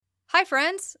Hi,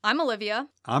 friends. I'm Olivia.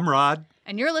 I'm Rod.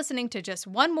 And you're listening to Just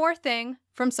One More Thing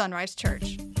from Sunrise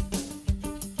Church.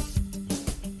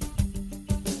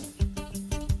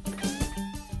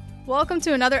 Welcome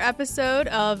to another episode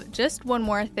of Just One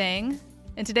More Thing.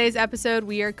 In today's episode,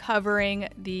 we are covering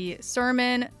the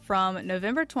sermon from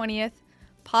November 20th,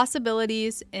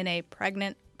 Possibilities in a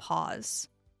Pregnant Pause.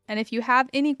 And if you have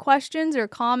any questions or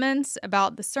comments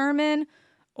about the sermon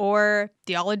or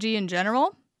theology in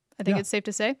general, I think it's safe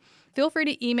to say, feel free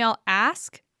to email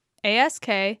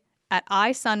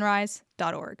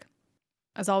ask@isunrise.org.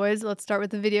 As always, let's start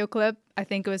with the video clip. I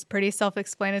think it was pretty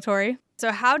self-explanatory.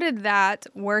 So how did that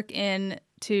work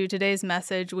into today's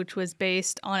message, which was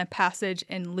based on a passage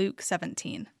in Luke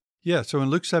 17? Yeah, so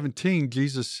in Luke 17,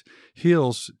 Jesus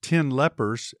heals 10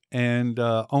 lepers, and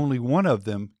only one of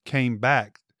them came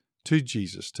back to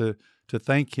Jesus to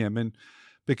thank him. And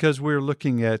because we're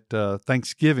looking at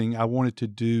Thanksgiving, I wanted to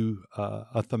do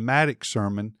a thematic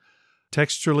sermon,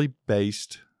 textually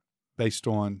based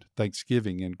on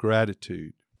Thanksgiving and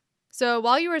gratitude. So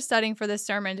while you were studying for this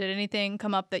sermon, did anything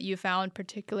come up that you found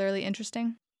particularly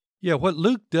interesting? Yeah, what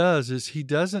Luke does is he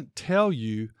doesn't tell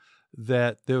you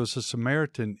that there was a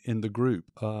Samaritan in the group.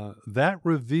 That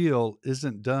reveal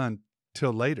isn't done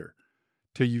till later.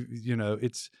 Till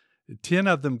it's 10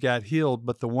 of them got healed,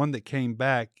 but the one that came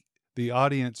back, the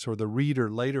audience or the reader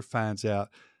later finds out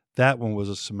that one was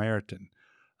a Samaritan.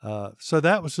 So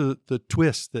that was the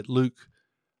twist that Luke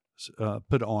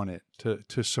put on it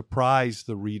to surprise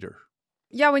the reader.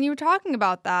 Yeah, when you were talking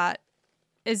about that,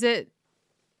 is it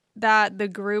that the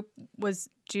group was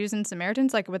Jews and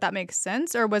Samaritans? Like, would that make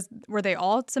sense? Or were they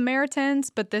all Samaritans,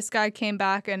 but this guy came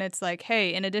back and it's like,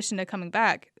 hey, in addition to coming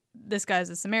back, this guy's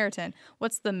a Samaritan.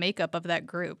 What's the makeup of that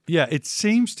group? Yeah, it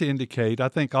seems to indicate, I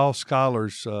think all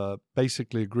scholars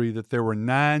basically agree that there were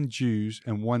 9 Jews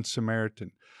and 1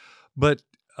 Samaritan. But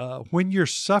when you're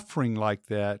suffering like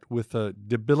that with a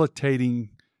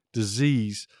debilitating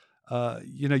disease,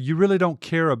 you really don't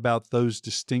care about those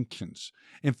distinctions.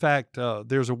 In fact,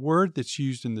 there's a word that's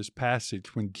used in this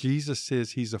passage when Jesus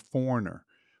says he's a foreigner.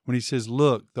 When he says,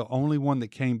 look, the only one that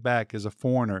came back is a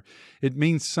foreigner, it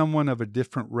means someone of a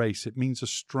different race. It means a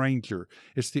stranger.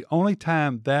 It's the only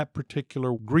time that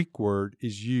particular Greek word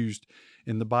is used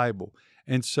in the Bible.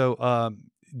 And so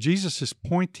Jesus is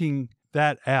pointing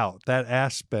that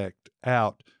aspect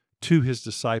out to his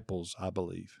disciples, I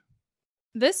believe.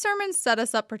 This sermon set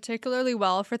us up particularly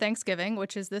well for Thanksgiving,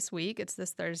 which is this week. It's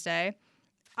this Thursday.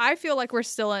 I feel like we're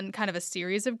still in kind of a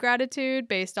series of gratitude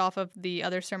based off of the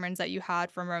other sermons that you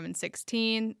had from Romans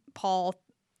 16. Paul,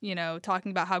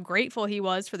 talking about how grateful he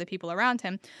was for the people around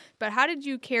him. But how did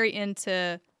you carry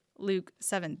into Luke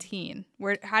 17?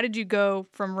 How did you go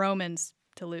from Romans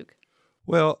to Luke?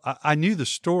 Well, I knew the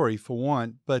story for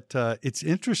one, but it's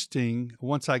interesting.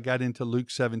 Once I got into Luke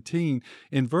 17,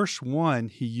 in verse 1,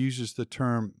 he uses the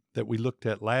term that we looked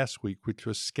at last week, which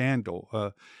was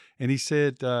scandal. And he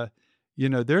said,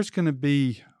 there's going to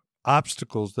be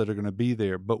obstacles that are going to be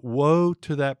there, but woe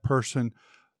to that person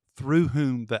through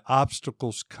whom the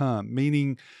obstacles come,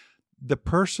 meaning the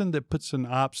person that puts an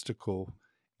obstacle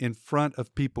in front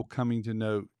of people coming to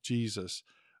know Jesus.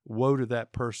 Woe to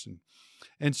that person.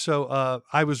 And so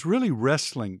I was really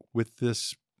wrestling with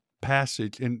this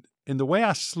passage, and the way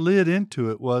I slid into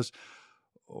it was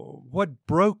what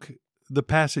broke the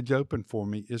passage open for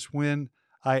me is when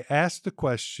I asked the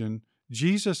question.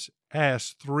 Jesus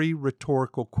asked 3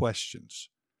 rhetorical questions,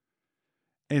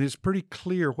 and it's pretty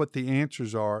clear what the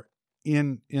answers are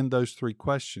in those 3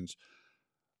 questions.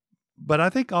 But I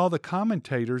think all the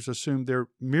commentators assume they're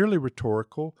merely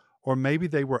rhetorical, or maybe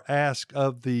they were asked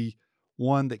of the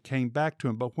one that came back to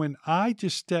him. But when I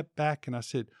just stepped back and I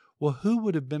said, well, who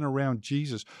would have been around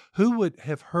Jesus? Who would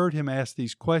have heard him ask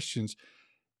these questions?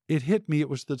 It hit me, it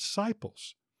was the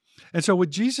disciples. And so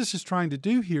what Jesus is trying to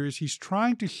do here is he's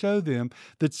trying to show them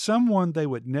that someone they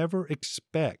would never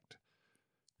expect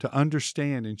to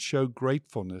understand and show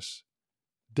gratefulness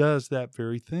does that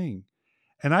very thing.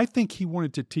 And I think he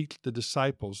wanted to teach the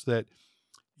disciples that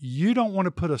you don't want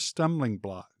to put a stumbling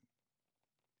block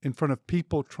in front of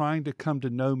people trying to come to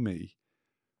know me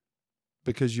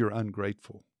because you're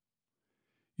ungrateful.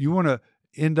 You want to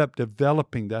end up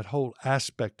developing that whole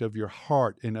aspect of your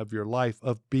heart and of your life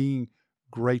of being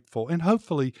grateful. And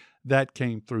hopefully that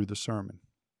came through the sermon.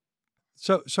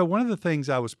 So one of the things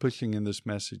I was pushing in this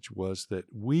message was that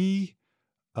we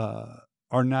are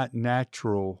not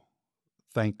natural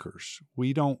thinkers.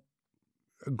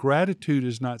 Gratitude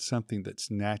is not something that's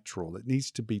natural. It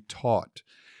needs to be taught.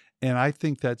 And I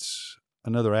think that's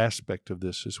another aspect of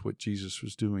this is what Jesus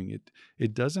was doing.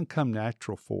 It doesn't come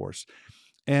natural for us.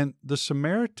 And the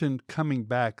Samaritan coming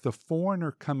back, the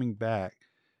foreigner coming back,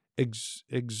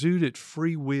 exuded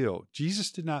free will.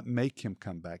 Jesus did not make him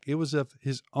come back. It was of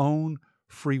his own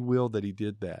free will that he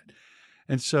did that.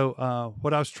 And so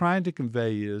what I was trying to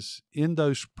convey is in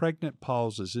those pregnant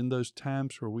pauses, in those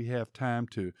times where we have time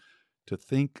to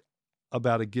think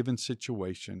about a given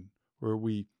situation, where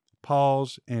we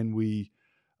pause and we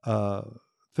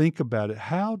think about it,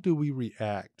 how do we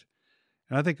react?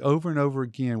 And I think over and over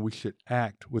again, we should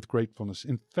act with gratefulness.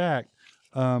 In fact,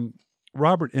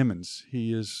 Robert Emmons,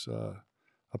 he is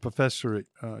a professor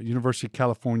at University of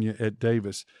California at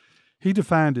Davis. He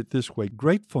defined it this way: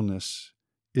 gratefulness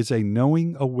is a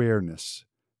knowing awareness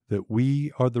that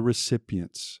we are the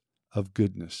recipients of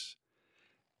goodness.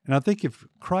 And I think if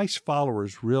Christ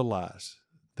followers realize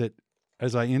that,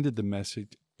 as I ended the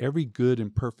message, every good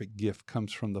and perfect gift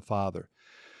comes from the Father,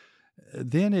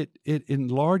 then it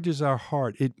enlarges our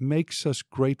heart. It makes us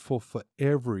grateful for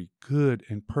every good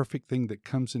and perfect thing that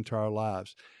comes into our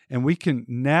lives. And we can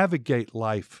navigate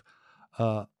life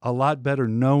a lot better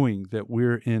knowing that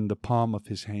we're in the palm of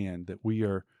His hand, that we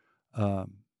are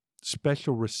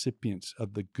special recipients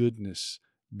of the goodness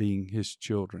being His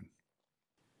children.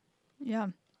 Yeah.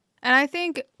 And I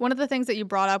think one of the things that you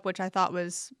brought up, which I thought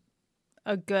was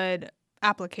a good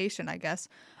application, I guess,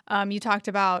 you talked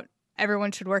about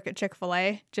everyone should work at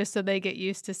Chick-fil-A just so they get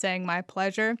used to saying my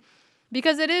pleasure,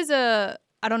 because it is I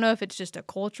don't know if it's just a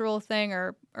cultural thing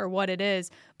or what it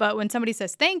is, but when somebody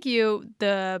says thank you,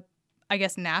 the, I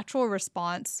guess, natural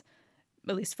response,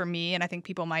 at least for me, and I think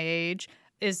people my age,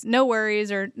 is no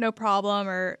worries or no problem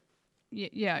or,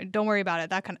 yeah, don't worry about it,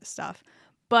 that kind of stuff.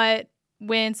 But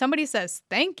when somebody says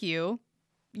thank you,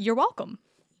 you're welcome.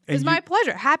 It's my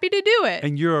pleasure. Happy to do it.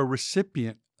 And you're a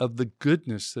recipient of the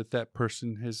goodness that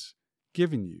person has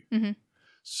given you. Mm-hmm.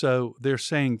 So they're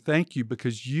saying thank you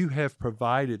because you have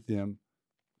provided them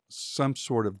some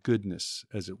sort of goodness,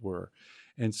 as it were.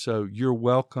 And so you're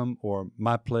welcome, or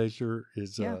my pleasure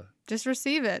is... just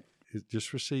receive it.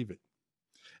 Just receive it.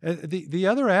 And the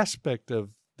other aspect of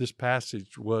this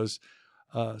passage was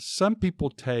some people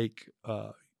take,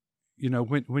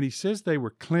 when he says they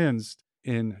were cleansed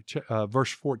in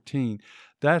verse 14,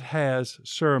 that has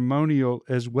ceremonial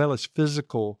as well as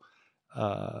physical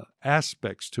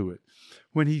aspects to it.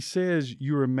 When he says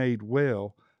you are made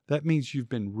well, that means you've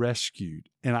been rescued.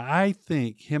 And I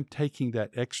think him taking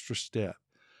that extra step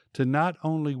to not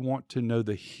only want to know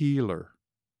the healer,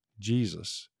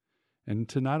 Jesus, and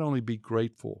to not only be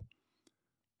grateful,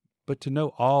 but to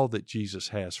know all that Jesus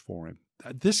has for him.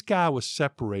 This guy was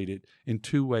separated in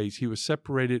two ways. He was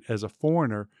separated as a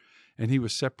foreigner, and he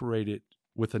was separated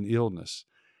with an illness.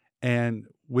 And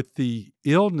with the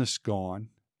illness gone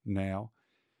now,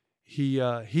 he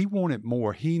wanted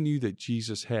more. He knew that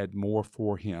Jesus had more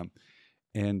for him.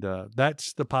 And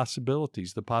that's the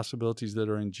possibilities that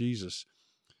are in Jesus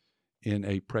in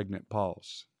a pregnant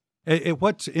pause. And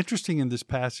what's interesting in this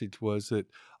passage was that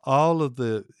all of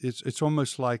it's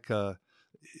almost like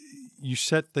you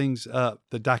set things up,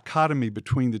 the dichotomy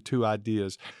between the two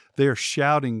ideas. They're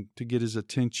shouting to get his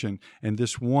attention, and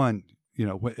this one,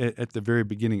 at the very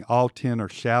beginning, all 10 are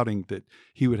shouting that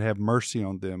he would have mercy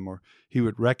on them, or he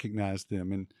would recognize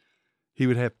them, and he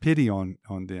would have pity on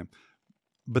them.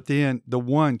 But then the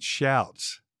one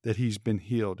shouts that he's been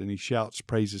healed, and he shouts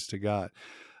praises to God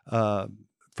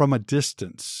from a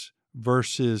distance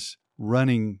versus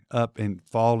running up and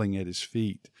falling at his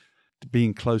feet,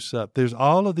 being close up. There's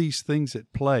all of these things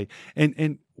at play.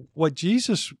 And what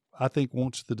Jesus, I think,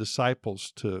 wants the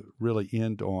disciples to really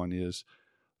end on is,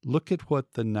 look at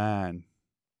what the 9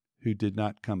 who did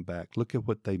not come back, look at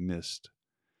what they missed.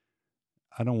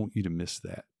 I don't want you to miss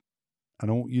that. I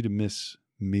don't want you to miss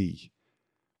me.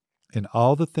 And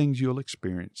all the things you'll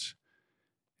experience,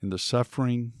 and the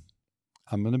suffering,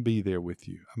 I'm going to be there with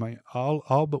you. I mean,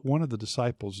 all but one of the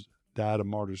disciples died a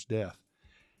martyr's death.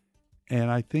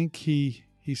 And I think he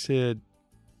said,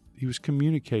 he was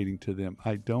communicating to them,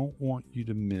 I don't want you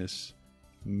to miss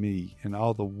me and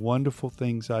all the wonderful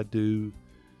things I do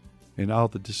and all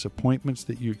the disappointments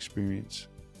that you experience.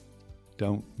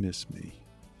 Don't miss me.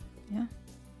 Yeah.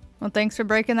 Well, thanks for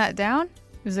breaking that down.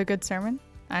 It was a good sermon.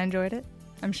 I enjoyed it.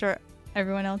 I'm sure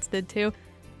everyone else did too.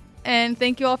 And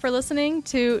thank you all for listening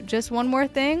to Just One More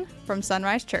Thing from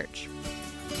Sunrise Church.